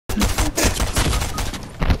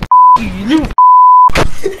you.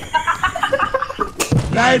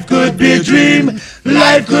 Life could be a dream.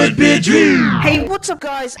 Life could be a dream. Hey, what's up,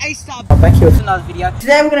 guys? A-Star. Thank you. For another video.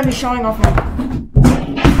 Today we're gonna be showing off my.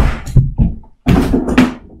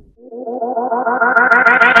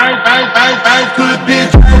 Life could be a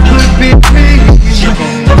dream.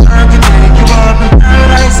 I can take you up in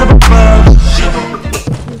paradise up above.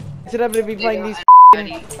 Today I'm gonna be playing these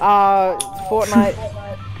Fortnite,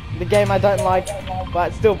 the game I don't like,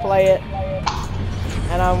 but still play it.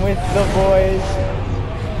 And I'm with the boys.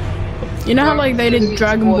 You know how like they did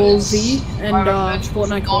Dragon Ball Z and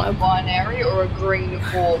Fortnite collab? Binary or a green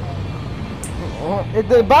ball?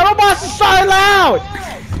 The battle boss is so loud!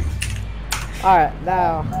 Alright,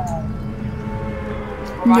 now.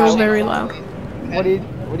 You're very loud. What are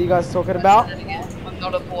you guys talking about? I'm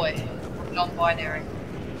not a boy. I'm non-binary.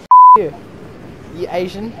 You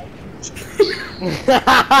Asian. How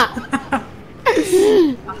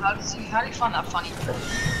do you find that funny?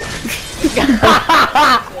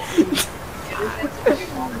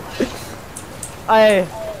 Hey,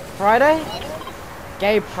 Friday?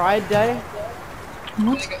 Gay Pride Day?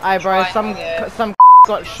 What? Hey bro, some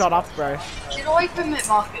got shot up, bro. Get away from it,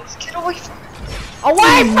 Marcus. Get away from it.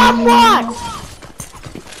 Away from what?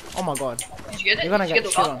 Oh my god. Did you get it? You're gonna Did you get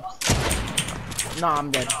the shit gun? on. Nah,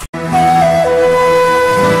 I'm dead.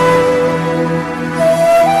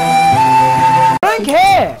 I don't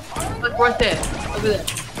care! Look right there. Over there.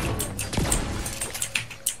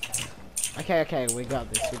 Okay, we got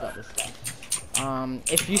this.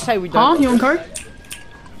 If you say we Huh? don't... You on code?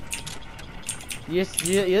 Are you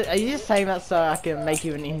just saying that so I can make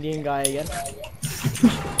you an Indian guy again?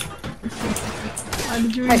 How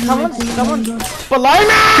did you Hey, someone below me!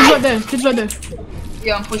 Kids right there.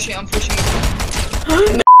 Yeah, I'm pushing.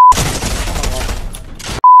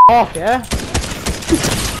 Off, yeah?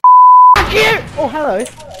 Fuck you! Oh, hello.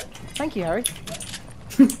 Thank you, Harry.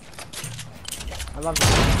 I love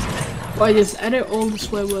that. Wait, just edit all the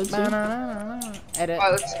swear words. No. Edit.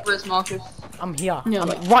 Alright, where's Marcus? I'm here. Yeah, I'm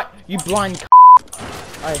like- right, you blind c***.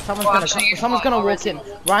 Alright, someone's gonna walk in.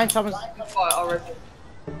 Ryan,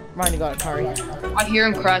 Ryan, you got it, Curry. I hear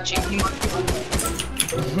him crouching.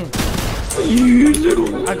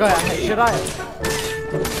 I got it. Should I?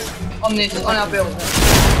 On our build.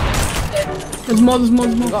 There's more.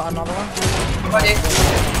 You got another one? Right here.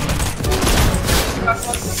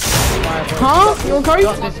 Huh? You on code?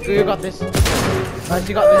 You got this. Nice,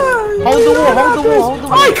 you got this. Hold the wall.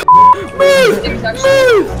 Move!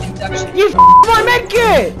 You my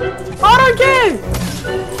medkit! I don't care!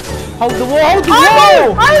 Hold the wall. I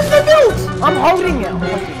have the build! I'm holding it.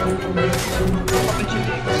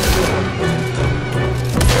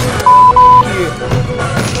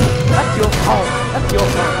 That's your fault,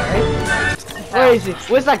 right? Where is he?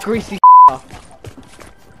 Where's that greasy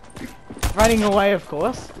running away, of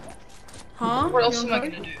course. Huh? What else am I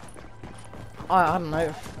gonna do? I don't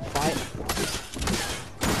know. Fight.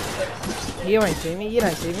 You don't see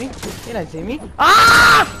me.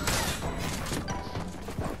 Ah!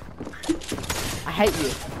 I hate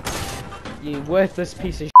you. You worthless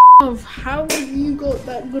piece of Of how you got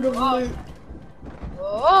that good of loot?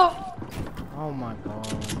 Oh! Oh my god.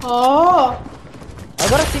 Oh! I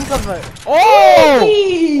gotta think of it. Oh!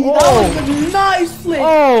 Hey, that was a nice flip!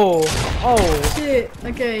 Oh! Shit.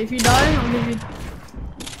 Okay, if you die, I'll give you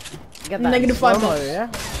Get that negative slow-mo, $5. yeah?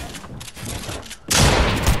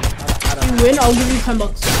 You win, I'll give you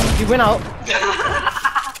 $10. You win out.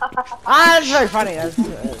 That's very funny. That's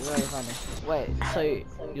very funny. Wait, so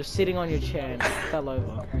you're sitting on your chair and it fell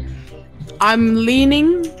over. I'm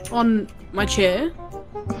leaning on my chair,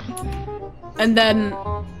 and then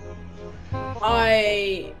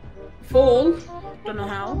I fall, don't know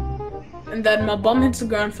how, and then my bum hits the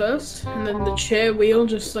ground first, and then the chair wheel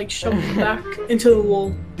just like shoves me back into the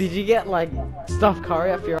wall. Did you get like stuffed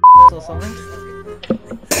curry up your ass or something?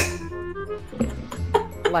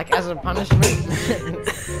 Like as a punishment?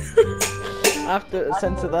 I have to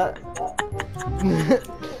censor that.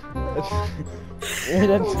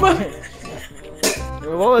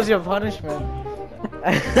 What was your punishment?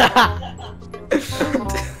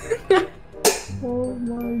 Oh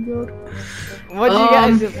my god. What did you get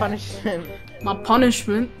as your punishment? My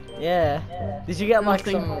punishment? Yeah. Did you get like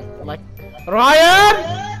Nothing. some like Ryan?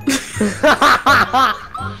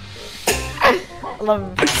 I love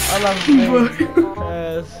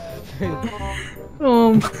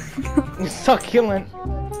Oh my succulent.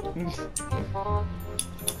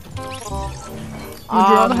 Would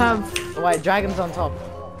you rather have... Wait, dragon's on top.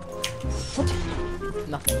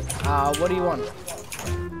 Nothing. What do you want?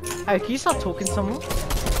 Hey, can you stop talking to someone?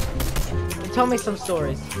 Tell me some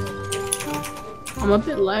stories. I'm a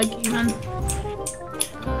bit laggy, man.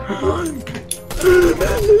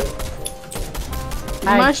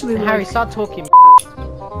 I'm actually Harry, like, start talking.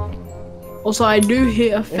 also, I do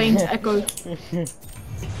hear a faint echo.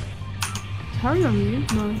 Harry on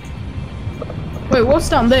mute? No. Wait, what's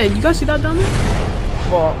down there? You guys see that down there?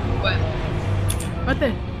 What? Wait. Right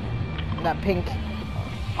there. That pink.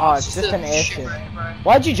 Oh, it's just an a airship. shipwreck, bro.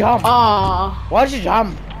 Why'd you jump? Ah, Why'd you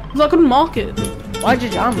jump? because I couldn't mark it. Why'd you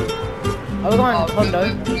jump? I was going Oh,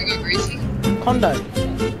 condo. we go greasy? Condo.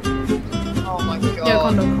 Oh my god. Yeah,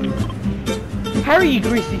 condo. Harry, you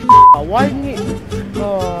greasy f***. Why didn't you?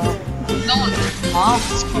 Oh. No one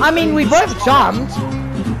marks. I mean, we both jumped.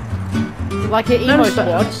 Like an emo That's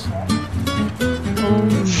squad. facts.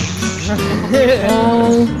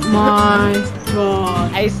 Oh my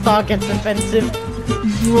god. A-Star gets offensive.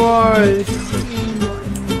 Bro.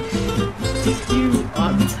 You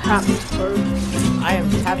are tapped, bro. I am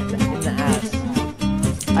tapped in the ass.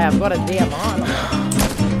 I have got a DMR.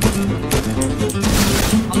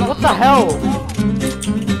 What the hell?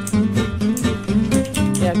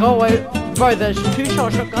 Yeah, go away. Bro, there's 2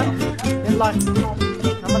 shot shotgun. They're like,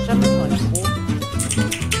 how much damage? Like 4?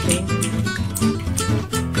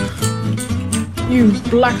 You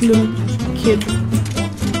black little kid.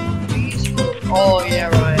 Oh yeah,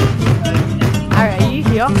 right. Harry, are you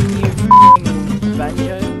here? You f***ing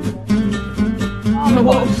banjo. No,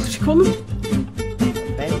 what did you call him?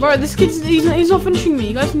 Banjo. Bro, this kid's he's not finishing me.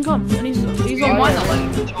 You guys can come. And he's You on might mine. not let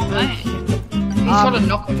him control me. He's got a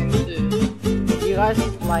knock on him too. You guys,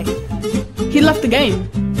 like, He left the game.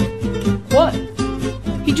 What?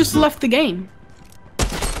 He just left the game.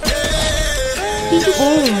 He just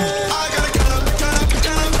oh,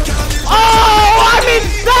 I'm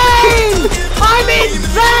insane! I'm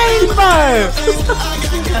insane, bro!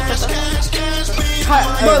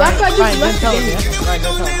 Bro, that guy just Ryan, don't left tell the him, game. yeah? Ryan,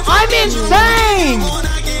 don't tell him. I'm insane!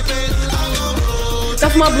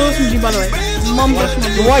 That's my blue SMG, by the way. Mom, that's my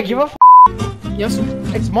Do blue. I give a f***? Yes, sir.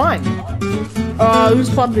 It's mine. Who's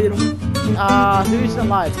part leader? Who's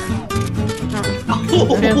alive?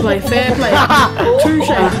 Fair play, fair play. Touche.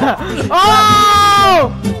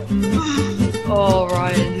 Oh! Oh,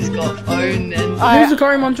 Ryan just got owned then. Who's the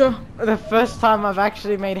curry mantra? The first time I've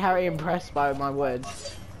actually made Harry impressed by my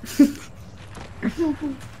words.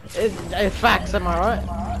 It's facts, am I right?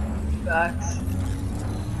 Facts.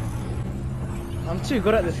 I'm too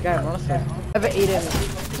good at this game, honestly. Ever eaten?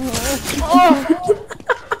 Oh!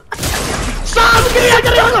 Stop! Get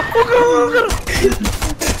it!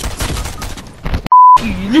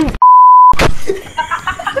 You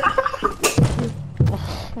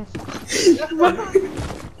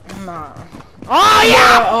Nah. Oh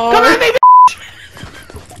yeah! Come at me,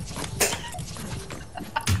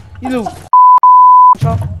 you little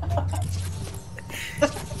chop.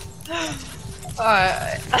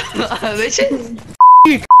 Alright. They're just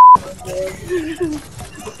You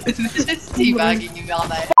they're just teabagging him, aren't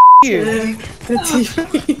they? you. The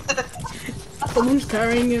TV. Someone's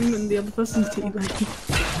carrying him and the other person's teabagging.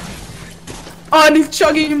 Oh, and he's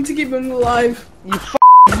chugging him to keep him alive. You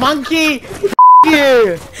monkey.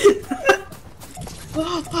 You.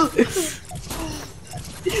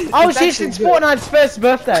 Oh, she's since Fortnite's first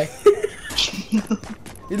birthday.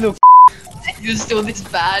 You look. You're still this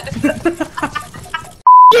bad.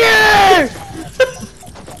 You.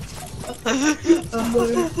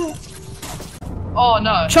 Oh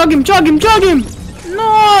no. Chug him, chug him, chug him!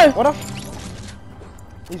 No! What up?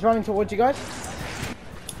 He's running towards you guys.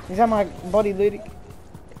 He's at my body looting.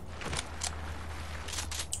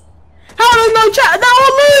 How did no chat? That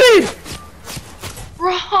all looted!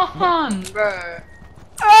 Run, bro.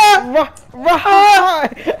 Run!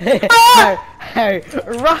 Hey,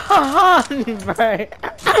 run, bro!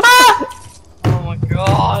 Oh my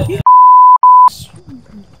god.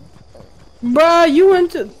 Bruh, you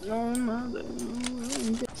went to.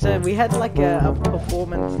 So we had like a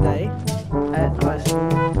performance day at high school.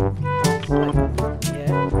 Like,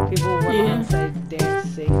 yeah, people run and say dance,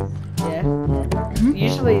 sing. Yeah.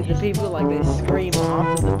 Usually the people like they scream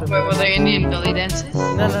after the Wait, performance. were they Indian belly dancers?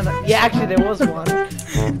 No. Yeah, actually there was one.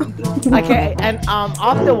 Okay, and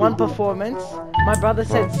after one performance, my brother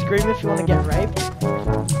said, "Scream if you want to get raped."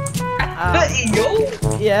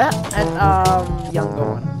 Yeah, and younger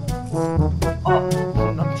one.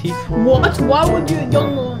 Not teeth. What? Why would you,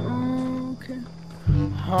 young one? Okay.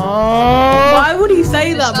 Oh. Why would he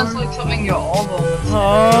say This that? sounds Bro? like something your old one would say.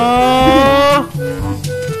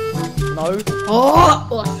 No. Oh!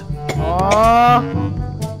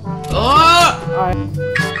 Alright.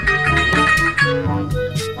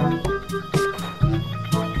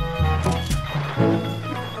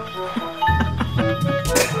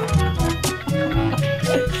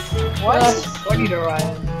 Why is it funny to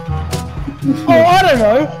Ryan? Oh, I don't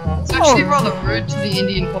know. It's actually rather rude to the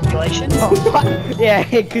Indian population. Yeah,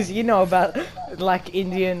 because you know about like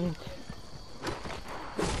Indian.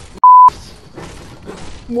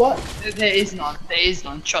 What? There is none. There is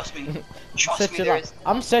none. Trust me. Trust Search me. it There up. is.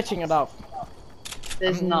 I'm searching it up.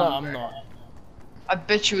 There's No, none. I'm not. I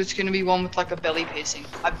bet you it's gonna be one with like a belly piercing.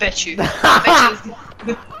 I bet you. I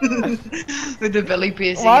bet you with the belly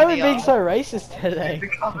piercing. Why are and we the, being so racist today? the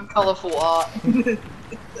colourful art.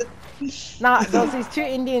 Nah, there was these 2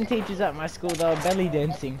 Indian teachers at my school that were belly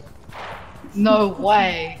dancing. No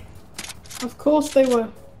way. Of course they were.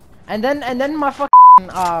 And then my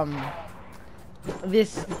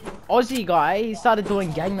this Aussie guy, he started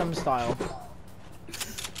doing Gangnam Style.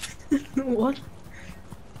 What?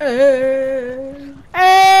 Hey,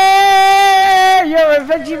 you're a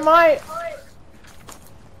Vegemite.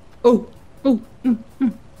 Oh.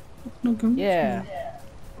 Okay. Yeah.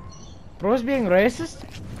 Bro's being racist.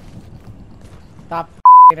 Stop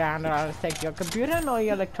around or I'll take your computer and all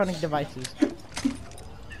your electronic devices.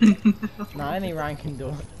 No, only Ryan can do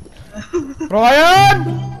it. Ryan!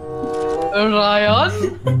 Ryan,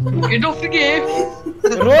 you don't forgive.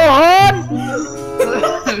 Rohan!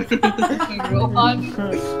 Rohan.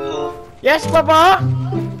 Yes, Papa!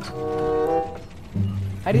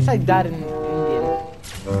 How do you say dad in Indian?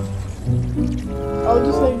 I'll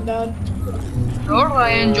just say Dad. No,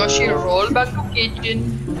 Ryan, Joshi, roll back to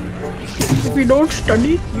kitchen. If you don't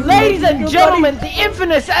study, you Ladies and gentlemen, the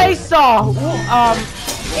infamous A-Star!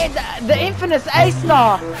 The infamous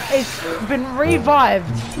A-Star has been revived.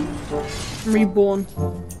 reborn.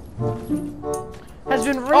 Has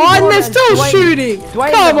been reborn. Oh, and they're as still Dwayne- shooting.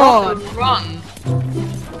 Dwayne Come The Rock. on. Run.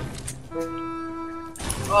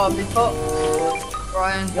 Oh, before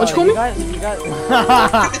Ryan. Yo, What you call me? You guys...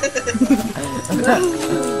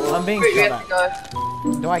 I'm being Wait, we shot have to at.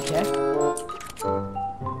 go. Do I care?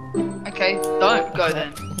 Okay, don't go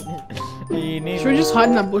then. You need Should we just hide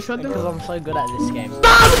in that bush right there? because I'm so good at this game.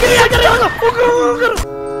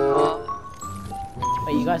 Oh,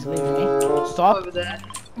 Wait, you guys leaving me? Stop. over there.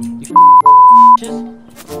 Bitches.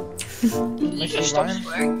 Can you just stop Ryan?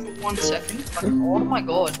 swearing for 1 second? Like, oh my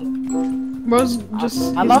god. Bro's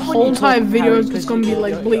just I his love when whole you entire talk, video Harry, is just 'cause gonna be you-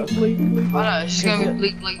 like bleep bleep bleep. I know, it's just gonna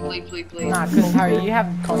be bleep, bleep, bleep, bleep, bleep. Nah, because Harry, you have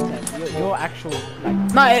content. Your actual like.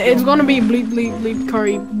 Nah, it's gonna be bleep bleep bleep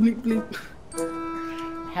curry bleep bleep.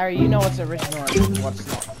 Harry, you know what's original and what's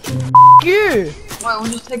not. You. Wait, we'll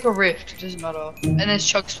just take a rift, it doesn't matter. And then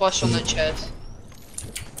chug splash on the chest.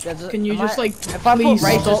 Can you just like if I put please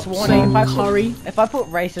racist stop warning, saying if I put, curry? if I put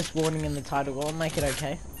racist warning in the title, will it make it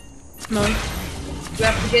okay? No. We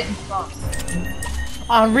have to get in front.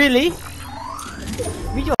 Oh, really?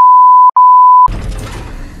 Read your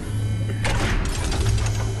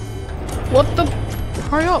What the?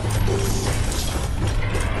 Hurry up!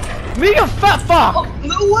 Read your fat fuck! Oh,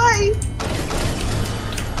 no way!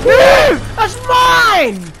 No! That's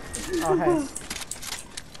mine! Oh,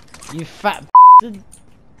 hey. You fat I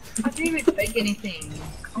didn't even take anything.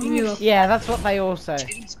 Me neither. Yeah, that's what they all say.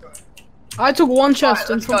 Jeez, bro. I took one chest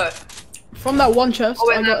Alright, and let's go. from that one chest Oh,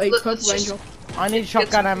 wait, I got no, a let's purple just- ranger. I need Get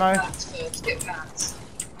shotgun some ammo. mats first, get mats.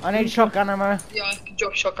 I need shotgun ammo. Yeah, I can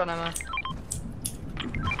drop shotgun ammo.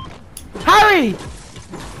 Harry!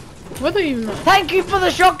 Where they even at? Thank you for the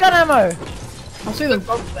shotgun ammo! I see them.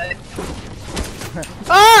 Okay,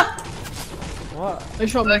 Ah! What? They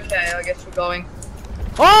shot me. I guess we're going.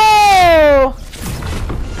 Oh!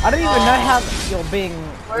 I don't even know how you're being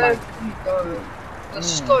Where like. can you go? Let's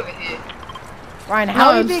just go over here. Ryan, how No,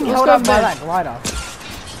 are you let's- being let's held go up by there. that glider?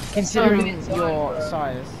 Considering inside, your bro.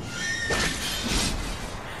 size.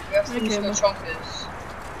 We have to Okay, use the man. chonkers.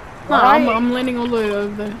 Nah, Right. I'm landing all the way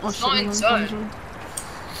over there. Oh, It's shit, not I'm inside. going.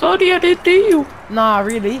 Sorry, I did to you. Nah,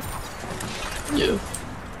 really? Yeah.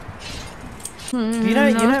 You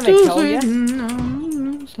know Mikkel, yeah?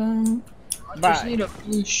 I just Right. need a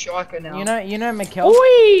blue striker now. You know Mikkel?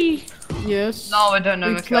 Oi! Yes. No, I don't know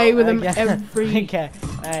We Mikkel. play with him Okay. every. Okay.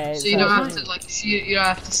 So you don't have to like, so you don't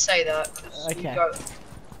have to say that. 'cause you Okay. go-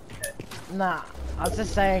 Nah, I was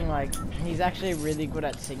just saying like he's actually really good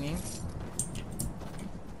at singing.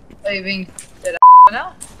 Are you being dead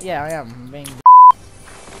now? Yeah, I am I'm being.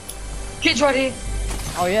 Kids right here.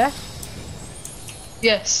 Oh yeah?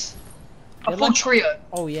 Yes. A They're full like- trio.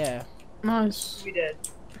 Oh yeah. Nice. We did.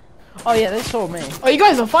 Oh yeah, they saw me. Oh, you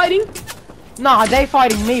guys are fighting? Nah, they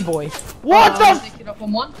fighting me, boy. What the? Sneaking up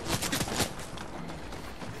on one.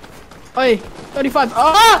 Oi, 35.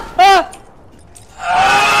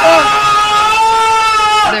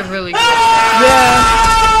 They're really good. Yeah.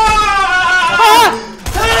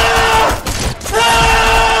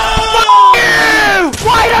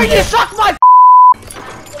 Why you suck my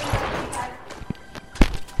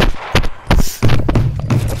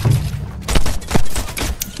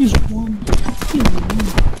He's one.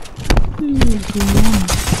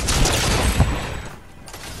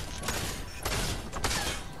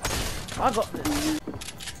 I got this.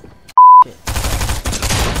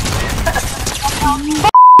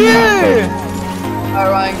 You!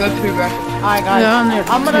 Alright, go poo, bro. Alright guys, Yeah, I'm there.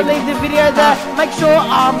 I'm gonna leave the video there. Make sure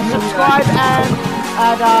subscribe and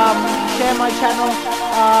share my channel.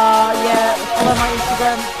 Yeah, follow my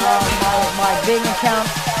Instagram, my Bing account,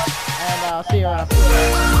 and see you around.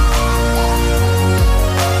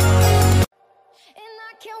 And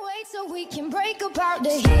I can't wait so we can break apart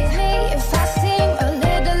the